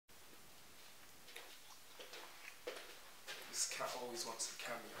This cat always wants a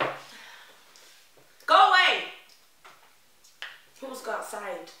cameo. Go away! He wants to go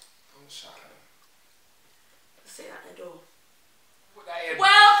outside. Don't shut him. Sit at the door.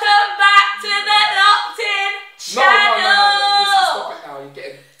 Welcome back to the Lokkedin channel! No. Listen, stop it now. You're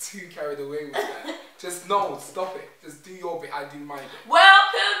getting too carried away with that. Just no, stop it. Just do your bit, I do my bit.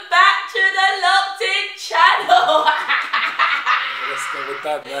 Welcome back to the Lokkedin channel! Let's go with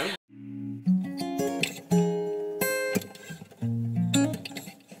that, man.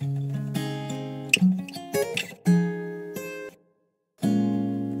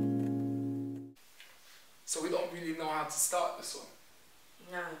 So we don't really know how to start this one.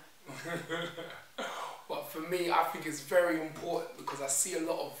 No. But for me, I think it's very important because I see a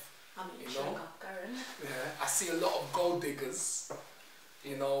lot of, I see a lot of gold diggers,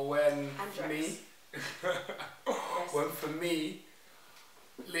 you know, when for me,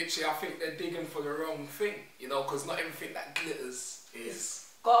 literally I think they're digging for the wrong thing, you know, because not everything that glitters is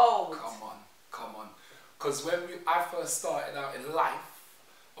gold. Come on. Because when I first started out in life,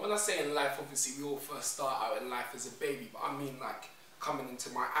 when I say in life, obviously we all first start out in life as a baby, but I mean like coming into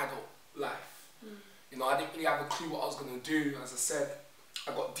my adult life. You know, I didn't really have a clue what I was going to do. As I said,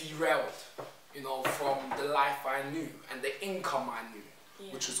 I got derailed, you know, from the life I knew and the income I knew,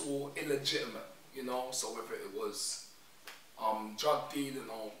 which was all illegitimate, you know. So whether it was drug dealing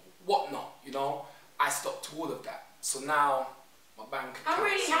or whatnot, you know, I stopped all of that. So now my bank account I'm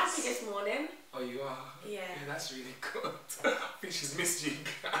really happy this morning. Oh, you are? Yeah. Yeah, that's really good. I think she's missed you.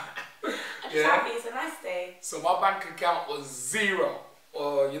 I'm just happy, it's a nice day. So my bank account was zero.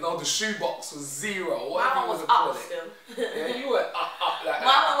 Or, you know, the shoebox was zero. Mine was up still. Yeah, you were up like that.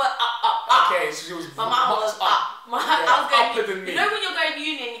 Mine was up. Okay, so she was my mine was up. I was going, than me. You know when you're going to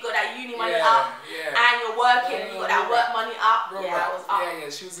uni and you got that uni money up? And you're working and you got that work money up? Right. Yeah, I was up. Yeah,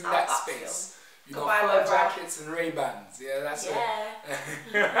 she was in that space. Still. You know, fur jackets and Ray-Bans. Yeah, that's it.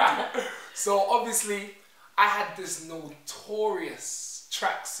 So obviously, I had this notorious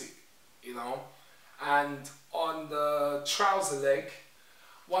tracksuit, you know, and on the trouser leg,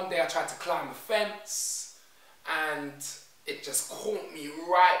 one day I tried to climb a fence, and it just caught me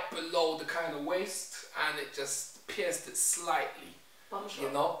right below the kind of waist, and it just pierced it slightly. Bum shot.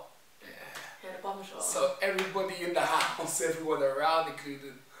 You know? Yeah, the bum shot. So everybody in the house, everyone around,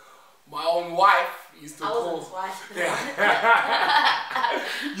 including my own wife, used to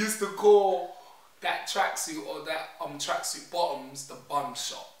used to call that tracksuit or that tracksuit bottoms the bum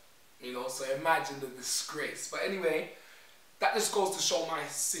shot. You know, so imagine the disgrace. But anyway, that just goes to show my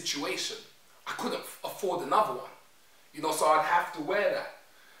situation. I couldn't afford another one. You know, so I'd have to wear that.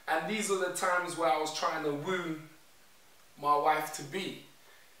 And these are the times where I was trying to woo my wife to be.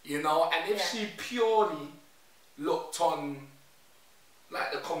 You know, and if she purely looked on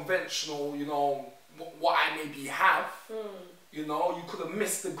like the conventional, you know, what I maybe have, you know, you could have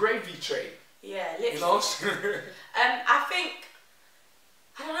missed the gravy train. Yeah, literally. You know? I think,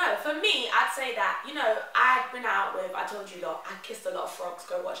 I don't know, for me, I'd say that, you know, I'd been out with, I told you lot, I kissed a lot of frogs.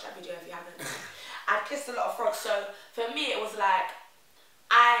 Go watch that video if you haven't. I'd kissed a lot of frogs. So for me, it was like,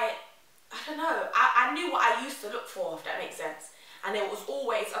 I don't know, I knew what I used to look for, if that makes sense. And it was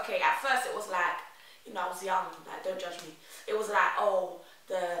always, okay, at first it was like, you know, I was young, like, don't judge me. It was like, oh,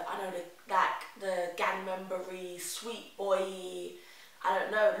 the gang member-y, sweet boy, I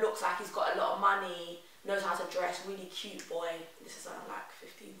don't know, looks like he's got a lot of money, knows how to dress, really cute boy. This is when I'm like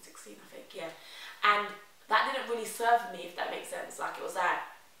 15, 16, I think, yeah. And that didn't really serve me, if that makes sense. Like, it was like,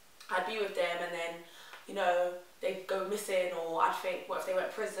 I'd be with them and then, you know, they'd go missing, or I'd think, what if they went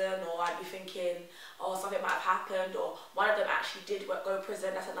to prison, or I'd be thinking, oh, something might have happened, or one of them actually did go to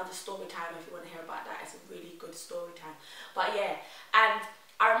prison. That's another story time if you want to hear about that. It's a really good story time. But yeah, and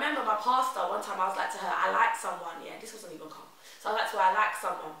I remember my pastor, one time I was like to her, I like someone, yeah, this wasn't even Karl. So I was like to her, I like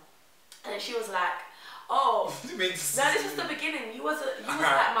someone. And then she was like, oh, no, this was the beginning. You was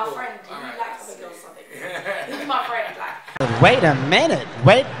like my friend. You like other girls or something. You my friend, like. Wait a minute.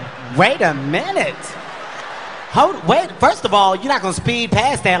 Wait a minute. Wait, first of all, you're not going to speed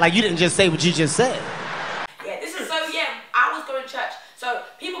past that like you didn't just say what you just said. Yeah, this is so, I was going to church. So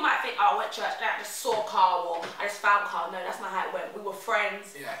people might think, oh, I went to church and I just saw Karl or I just found Karl. No, that's not how it went. We were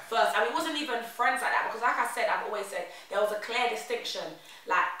friends first. I mean, it wasn't even friends like that because like I said, I've always said, there was a clear distinction.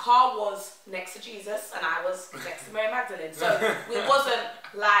 Like, Karl was next to Jesus and I was next to Mary Magdalene. So it wasn't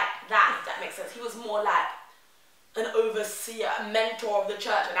like that, if that makes sense. He was more like an overseer, a mentor of the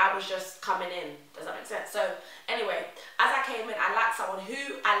church, and I was just coming in. Does that make sense? So anyway, as I came in, I liked someone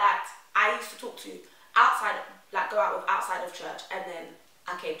who I used to talk to outside, like go out with outside of church, and then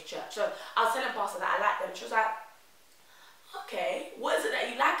I came to church. So I was telling Pastor that I liked them. She was like, okay, what is it that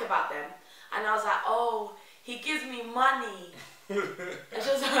you like about them? And I was like, oh, he gives me money. And she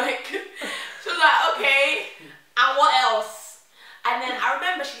was like, okay, and what else? And then I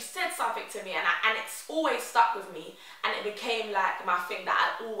remember she said something to me, and it's always stuck with me, and it became like my thing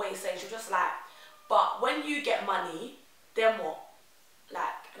that I always say. She was just like, but when you get money, then what?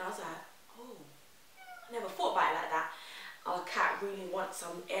 Like, and I was like, oh, I never thought about it like that. Our cat really wants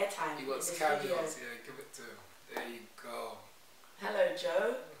some airtime. He wants caviars, yeah, give it to him. There you go. Hello,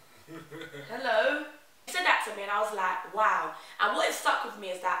 Joe. Hello. She said that to me and I was like, wow. And what has stuck with me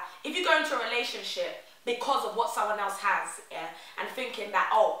is that if you go into a relationship because of what someone else has, yeah, and thinking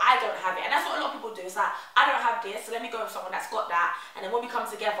that, oh, I don't have it. And that's what a lot of people do. It's like, I don't have this, so let me go with someone that's got that. And then when we come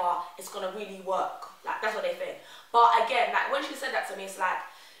together, it's going to really work. Like, that's what they think. But again, like, when she said that to me, it's like,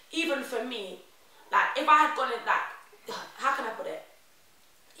 even for me, like, if I had gone in, like, how can I put it?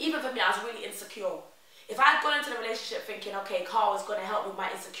 Even for me, I was really insecure. If I had gone into the relationship thinking, okay, Karl is going to help with my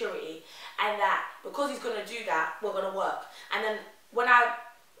insecurity, and that because he's going to do that, we're going to work. And then when I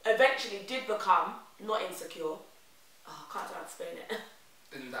eventually did become not insecure, I can't try to explain it.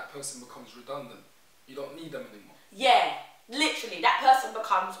 Then that person becomes redundant. You don't need them anymore. Yeah, literally, that person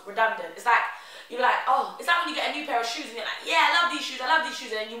becomes redundant. It's like, you're like, oh, it's like when you get a new pair of shoes and you're like, yeah, I love these shoes,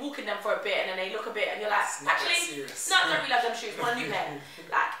 and then you walk in them for a bit and then they look a bit and you're like, actually, no, I don't really love them shoes, I want a new pair.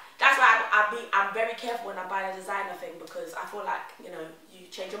 Like, that's why I'm very careful when I'm buying a designer thing, because I feel like, you know, you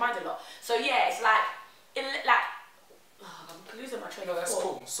change your mind a lot. So yeah, it's like, I'm losing my train of thought. No, that's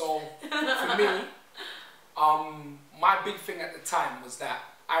cool. So for me, my big thing at the time was that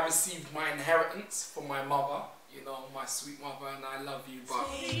I received my inheritance from my mother. You know, my sweet mother, and I love you, but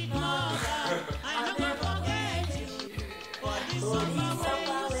Sweet mother, I'll never forget you.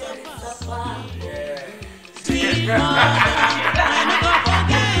 yeah. Sweet mother, I'll never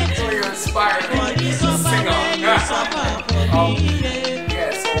forget you. So you're inspiring singer. Yeah,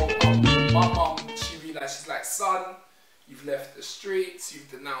 so my mom, she realized, she's like, son, you've left the streets, you've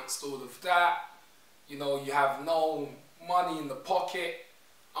denounced all of that, you know, you have no money in the pocket,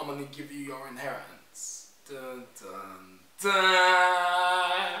 I'm gonna give you your inheritance. Dun, dun,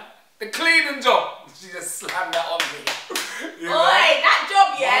 dun. The cleaning job. She just slammed that on me. You know? Oi, that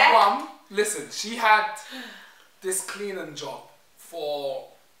job, yeah. My mum, listen, she had this cleaning job for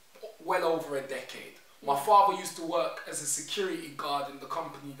well over a decade. My father used to work as a security guard in the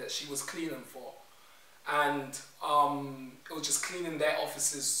company that she was cleaning for. And it was just cleaning their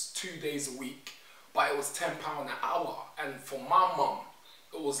offices 2 days a week. But it was £10 an hour. And for my mum,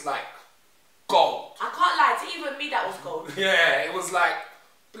 it was like gold. I can't lie, to even me that was gold. Yeah, it was like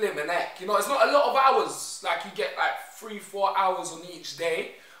blimmin' heck. You know, it's not a lot of hours. Like you get like 3-4 hours on each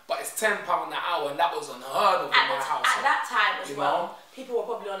day, but it's £10 an hour, and that was unheard of in my house. At that time as well, people were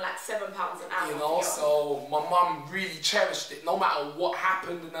probably on like £7 an hour. You know, so my mum really cherished it. No matter what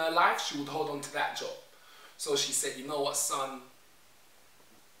happened in her life, she would hold on to that job. So she said, you know what, son?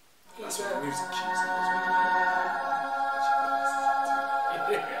 That's what the music cues.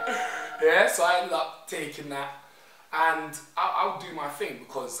 Yeah, so I ended up taking that, and I'll do my thing,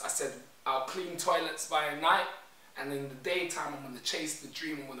 because I said I'll clean toilets by night, and in the daytime I'm gonna chase the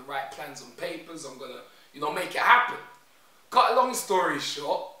dream. I'm gonna write plans on papers. I'm gonna, you know, make it happen. Cut a long story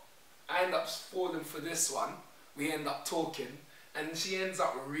short, I end up falling for this one. We end up talking, and she ends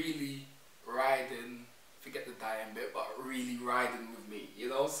up really riding. Forget the dying bit, but really riding with me. You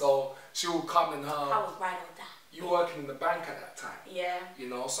know, so she will come in her. I was riding with that. You were working in the bank at that time. Yeah. You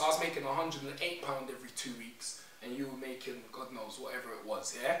know, so I was making £108 every 2 weeks, and you were making God knows whatever it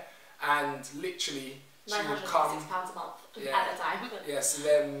was, yeah? And literally, she would come. £906 a month, yeah, at the time. Yeah, so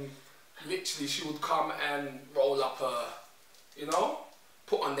then literally she would come and roll up her, you know,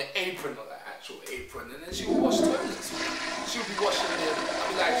 put on the apron, or the actual apron, and then she would wash toilets. She would be washing them. I'd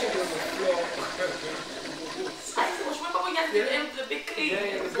be like, she'd be on the floor. I used to wash, remember when you had to do the big clean? Yeah,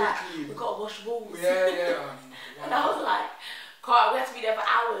 it was the like, big clean. we gotta wash walls. Yeah, yeah. Wow. And I was like, Karl, we have to be there for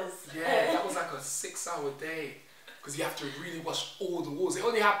hours. Yeah, that was like a 6-hour day, because you have to really wash all the walls. It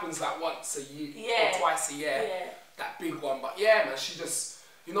only happens like once a year, or twice a year, that big one. But yeah, man, she just,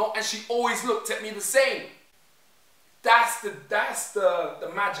 you know, and she always looked at me the same. That's the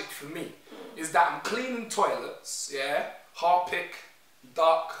magic for me, is that I'm cleaning toilets, yeah, Harpic,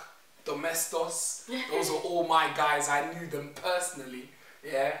 Duck, Domestos, those are all my guys. I knew them personally,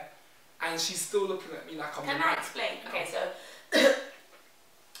 yeah. And she's still looking at me like I'm. Can I explain? Okay, so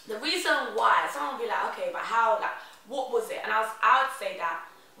the reason why someone would be like, okay, but how, like, what was it? And I would say that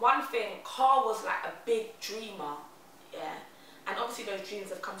one thing, Karl was like a big dreamer, yeah. And obviously those dreams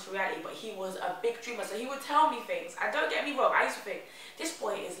have come to reality, but he was a big dreamer, so he would tell me things. And don't get me wrong, I used to think, this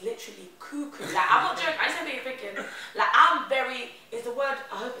boy is literally cuckoo. Like, I'm not joking, I used to be thinking, like, I'm very, is the word,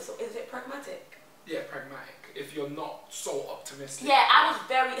 I hope it's, is it pragmatic? Yeah, pragmatic. If you're not so optimistic. Yeah, I was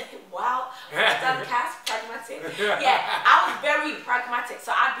very, wow, done Cass, pragmatic. Yeah, I was very pragmatic.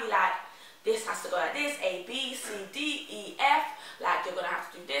 So I'd be like, this has to go like this, A, B, C, D, E, F. Like, you're going to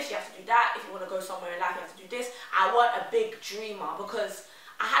have to do this, you have to do that. If you want to go somewhere in life, you have to do this. I want a big dreamer because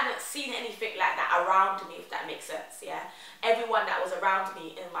I hadn't seen anything like that around me, if that makes sense, yeah. Everyone that was around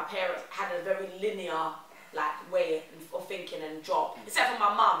me and my parents had a very linear way of thinking and job, except for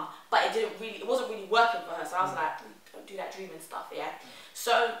my mum, but it wasn't really working for her. So I was like, don't do that dreaming stuff, yeah.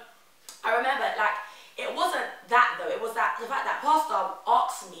 So I remember, like, it wasn't that though. It was that the fact that Pastor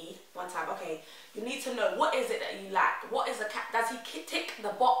asked me one time, okay, you need to know what is it that you like. What is does he tick the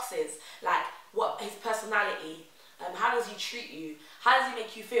boxes? Like, what his personality? How does he treat you? How does he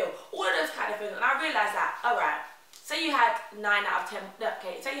make you feel? All of those kind of things. And I realized that, all right, say you had 9 out of 10.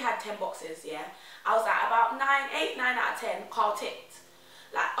 Okay, say you had 10 boxes, yeah. I was like about 8, 9 out of 10. Karl ticked.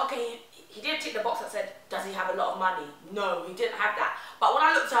 Like, okay, he didn't tick the box that said, does he have a lot of money? No, he didn't have that. But when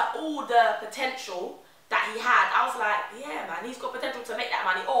I looked at all the potential that he had, I was like, yeah, man, he's got potential to make that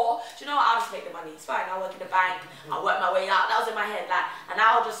money. Or, do you know what, I'll just make the money. It's fine, I'll work in the bank, I'll work my way out. That was in my head, like, and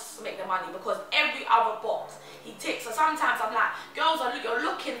I'll just make the money because every other box he ticks. So sometimes I'm like, girls, you're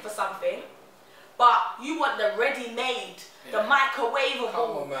looking for something, but you want the ready-made, the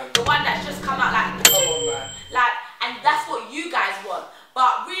microwavable, the one that's just come out like, come on, man. Like, and that's what you guys want.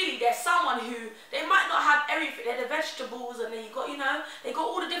 But really, there's someone who, they might not have everything. They're the vegetables and then you got, you know, they got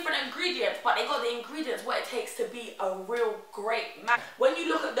all the different ingredients, but they got the ingredients, what it takes to be a real great man. When you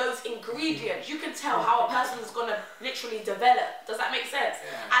look at those ingredients, you can tell how a person is going to literally develop. Does that make sense?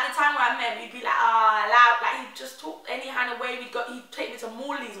 Yeah. At the time where I met him, he'd be like, like he'd just talk any kind of way. He'd take me to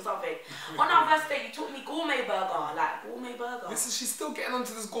Morley's or something. On our first date, you took me gourmet burger, like gourmet burger. Listen, she's still getting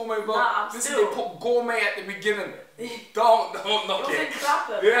onto this gourmet burger. Nah, Listen, they put gourmet at the beginning. Don't knock it.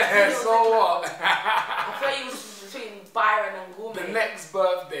 Clapham. Yeah, so what? I thought he was between Byron and Gourmet. The next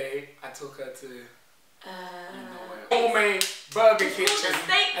birthday, I took her to Gourmet Burger Kitchen,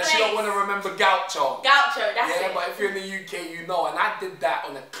 and she don't want to remember Gaucho. Gaucho, that's it. Yeah, but if you're in the UK, you know, and I did that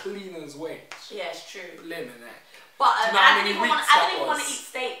on a cleaner's wage. Yeah, it's true. Blimmin' that. But you know I didn't even want to eat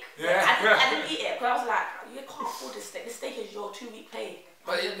steak. Yeah. I didn't eat it because I was like, you can't afford this steak. This steak is your 2-week pay.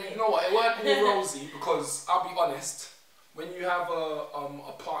 But you know what? It weren't all rosy because I'll be honest. When you have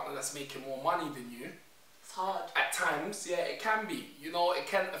a partner that's making more money than you, it's hard. At times, yeah, it can be. You know, it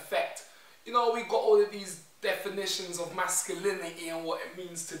can affect. You know, we've got all of these definitions of masculinity and what it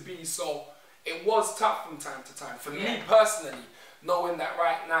means to be. So it was tough from time to time. For me personally, knowing that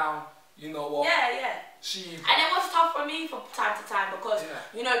right now, you know what? Yeah, yeah. And it was tough for me from time to time because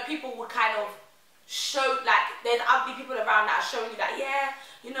you know, people would kind of show, like, there's ugly people around that are showing you that, yeah,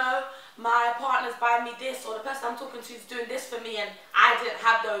 you know, my partner's buying me this, or the person I'm talking to is doing this for me, and I didn't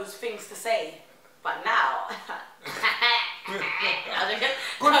have those things to say. But now,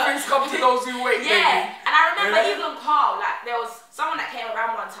 good things come to those who wait. Yeah, and I remember even Karl, like, there was someone that came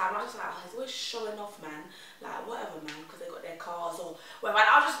around one time, I was just like, oh, he's always showing off, man. Like, whatever, man, because they got their cars or whatever.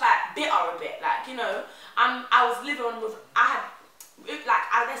 And I was just like bitter a bit, like, you know, I was living with,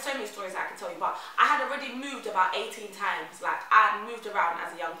 there's so many stories I can tell you, but I had already moved about 18 times. Like, I had moved around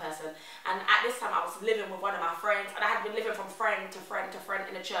as a young person, and at this time I was living with one of my friends, and I had been living from friend to friend to friend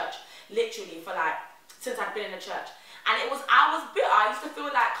in the church, literally for like, since I'd been in the church. And I was bitter. I used to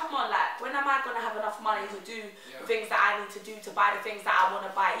feel like, come on, like, when am I going to have enough money to do the things that I need to do, to buy the things that I want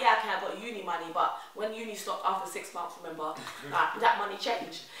to buy? Yeah, okay, I got uni money, but when uni stopped after 6 months, remember, that money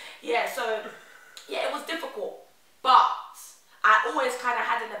changed. Yeah, so, yeah, it was difficult, but I always kind of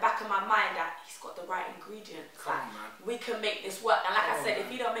had in the back of my mind that he's got the right ingredients. We can make this work. And like I said, if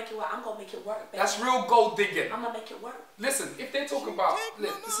he don't make it work, I'm going to make it work, baby. That's real gold digging. I'm going to make it work. Listen, if they're talking about,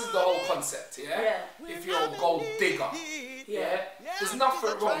 this is the whole concept, yeah? If you're a gold digger, there's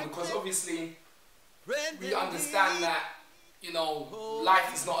nothing wrong because obviously we understand that, you know,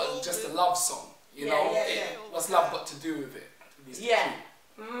 life is not just a love song. You know, what's love got to do with it? You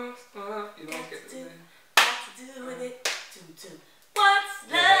know, get to do with it.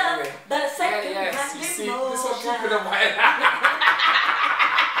 What's love but a second hand you see, this one keeping them right.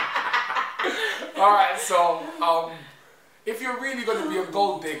 Alright, so if you're really gonna be a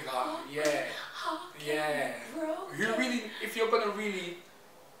gold digger, if you're gonna really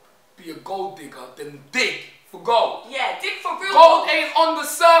be a gold digger, then dig for gold. Yeah, dig for real gold. Ain't on the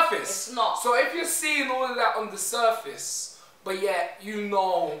surface. It's not. So if you're seeing all of that on the surface, but yet you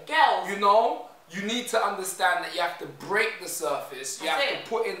know, girls, you know, you need to understand that you have to break the surface, you have to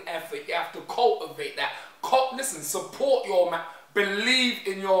put in effort, you have to cultivate that. Listen, support your man, believe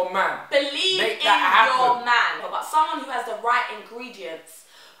in your man. Believe in your man. But someone who has the right ingredients,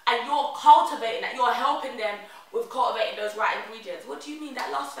 and you're cultivating that, you're helping them with cultivating those right ingredients. What do you mean that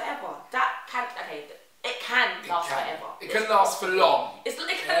lasts forever? That can, okay, it can last forever. It can last for long. It can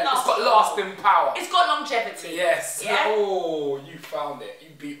Yeah, last. it's got lasting power. It's got longevity. Yes. Yeah? Oh, you found it. You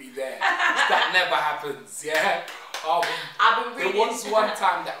beat me there. That never happens. Yeah. I've been reading. There was one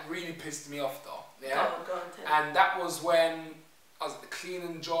time that really pissed me off though. Yeah. Go on, tell me. And that was when I was at the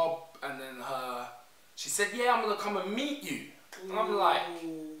cleaning job, and then she said, "Yeah, I'm gonna come and meet you." And I'm like,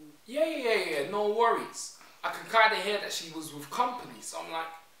 yeah, no worries. I can kind of hear that she was with company, so I'm like,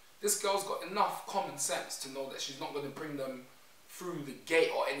 this girl's got enough common sense to know that she's not going to bring them through the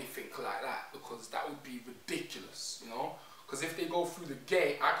gate or anything like that, because that would be ridiculous, you know? Because if they go through the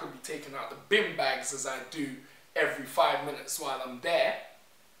gate, I could be taking out the bin bags as I do every 5 minutes while I'm there,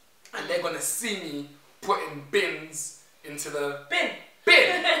 and they're going to see me putting bins into the bin.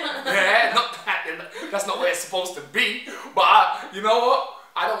 Yeah, not that, that's not where it's supposed to be, but you know what?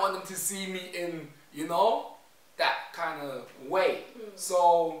 I don't want them to see me in, you know, that kind of way.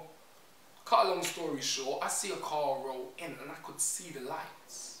 So, cut a long story short, I see a car roll in and I could see the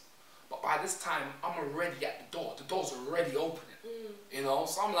lights. But by this time, I'm already at the door. The door's already opening, you know?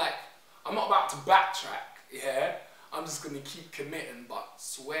 So I'm like, I'm not about to backtrack, yeah? I'm just going to keep committing, but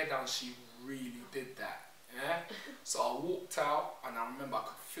swear down she really did that, yeah? So I walked out and I remember I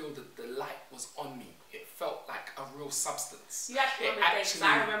could feel that the light was on me. It felt like a real substance. You actually remember that,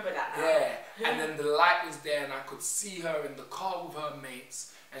 I remember that now. Yeah, and then the light was there and I could see her in the car with her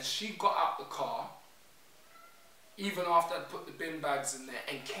mates, and she got out the car, even after I'd put the bin bags in there,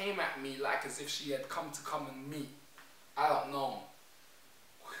 and came at me like as if she had come and meet. I don't know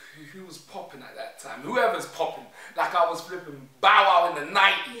who was popping at that time. Whoever's popping, like I was flipping Bow Wow in the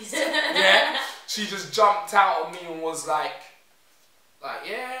 90s. Yeah, she just jumped out on me and was like,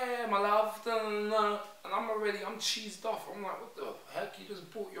 yeah, my love, and I'm cheesed off. I'm like, what the heck? You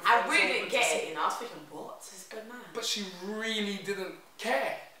just bought your friends. I really didn't get it, you know. I was thinking, what? This good man. But she really didn't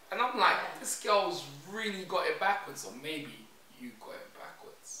care. And I'm like, this girl's really got it backwards, or maybe you got it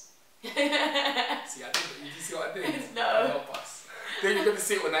backwards. See, I did it. You see what I did? No. Help us. Then you're going to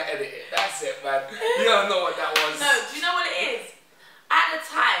see it when I edit it. That's it, man. You don't know what that was. No, do you know what it is? At the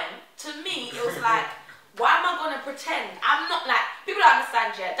time, to me, it was like, why am I going to pretend? I'm not like, people don't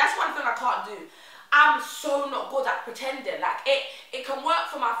understand yet. That's one thing I can't do. I'm so not good at pretending. Like, it can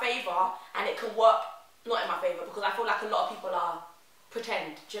work for my favour, and it can work not in my favour, because I feel like a lot of people are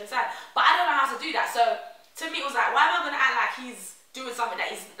pretend. Do you understand? But I don't know how to do that. So, to me, it was like, why am I going to act like he's doing something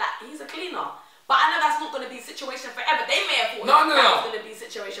that he's a cleaner? But I know that's not going to be a situation forever. They may have thought that was going to be a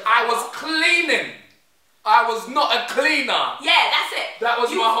situation forever. I was cleaning. I was not a cleaner. Yeah, that's it. That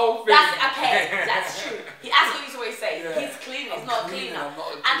was my whole thing. That's okay. That's true. That's what he's always saying. Yeah. He's cleaning. He's not a cleaner.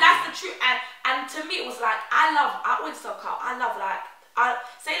 And that's the truth. And to me, it was like, I always tell Karl, I love like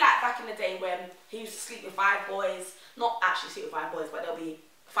back in the day when he used to sleep with 5 boys. Not actually sleep with 5 boys, but there'll be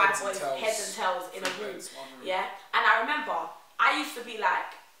 5 boys, heads and tails in a room. Yeah. And I remember I used to be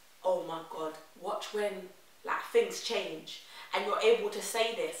like, oh my God, watch when like things change and you're able to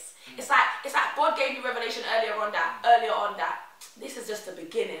say this. It's like God gave me revelation earlier on that this is just the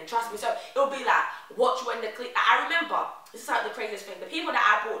beginning. Trust me. So it'll be like, watch when I remember, this is like the craziest thing. The people that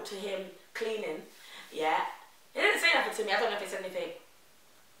I brought to him cleaning, yeah, they didn't say nothing to me. I don't know if they said anything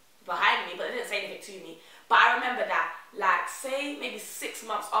behind me, but they didn't say anything to me. But I remember that, like, say maybe 6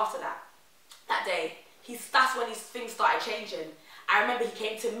 months after that day, that's when his things started changing. I remember he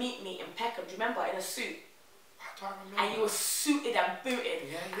came to meet me in Peckham, do you remember, in a suit? And he was suited and booted.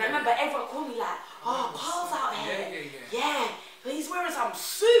 And I remember everyone called me like, oh, Karl's out here. Yeah, but he's wearing some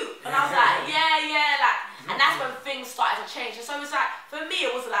suit. And I was like, yeah, like, and that's when things started to change. And so it was like, for me,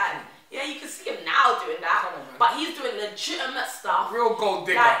 it was like, yeah, you can see him now doing that, but he's doing legitimate stuff. Real gold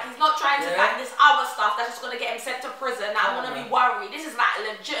digger. Like, he's not trying to like this other stuff that's just going to get him sent to prison. I'm going to be worried. This is like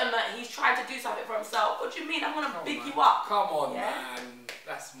legitimate. He's trying to do something for himself. What do you mean? I'm going to big you up. Come on, man.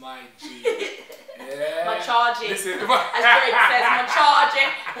 That's my G. Yeah. My charging. Listen, as Drake says, my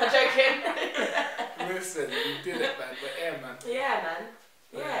charging. I'm joking. Listen, you did it, man. But yeah, man. Yeah, man.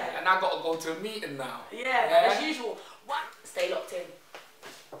 Yeah. And I got to go to a meeting now. Yeah, as usual. What? Stay locked in.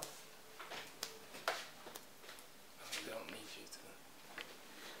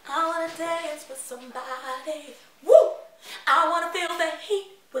 I wanna dance with somebody. Woo! I wanna feel the heat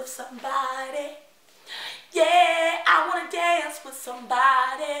with somebody. Yeah, I wanna dance with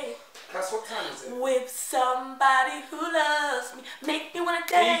somebody. That's what time is it? With somebody who loves me. Make me wanna dance.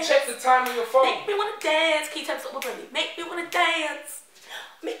 Can you check the time on your phone? Make me wanna dance. Can you tell me something about me? Make me wanna dance.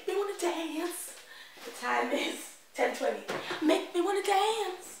 Make me wanna dance. The time is 10:20. Make me wanna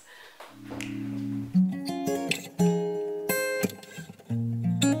dance.